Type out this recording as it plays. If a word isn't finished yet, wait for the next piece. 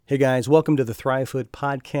Hey guys, welcome to the Thrivehood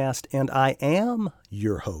Podcast, and I am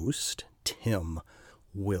your host, Tim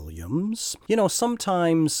Williams. You know,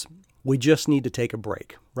 sometimes we just need to take a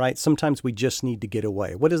break, right? Sometimes we just need to get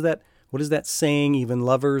away. What is that saying? Even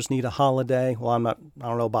lovers need a holiday? Well, I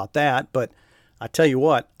don't know about that, but I tell you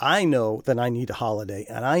what, I know that I need a holiday,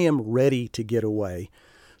 and I am ready to get away.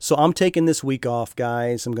 So I'm taking this week off,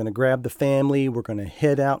 guys. I'm going to grab the family. We're going to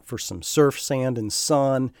head out for some surf, sand, and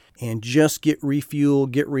sun and just get refueled,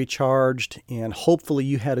 get recharged, and hopefully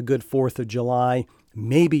you had a good 4th of July.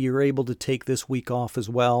 Maybe you're able to take this week off as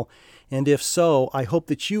well. And if so, I hope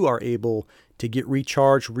that you are able to get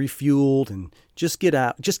recharged, refueled, and just get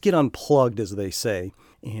out, just get unplugged, as they say,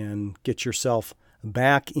 and get yourself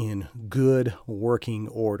back in good working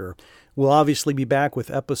order. We'll obviously be back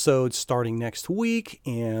with episodes starting next week,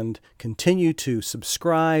 and continue to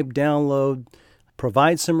subscribe, download,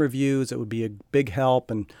 provide some reviews. It would be a big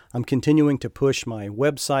help. And I'm continuing to push my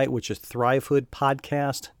website, which is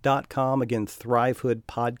thrivehoodpodcast.com. Again,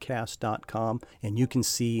 thrivehoodpodcast.com. And you can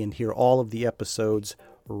see and hear all of the episodes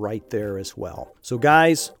right there as well. So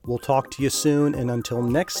guys, we'll talk to you soon. And until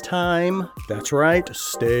next time, that's right,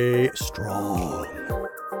 stay strong.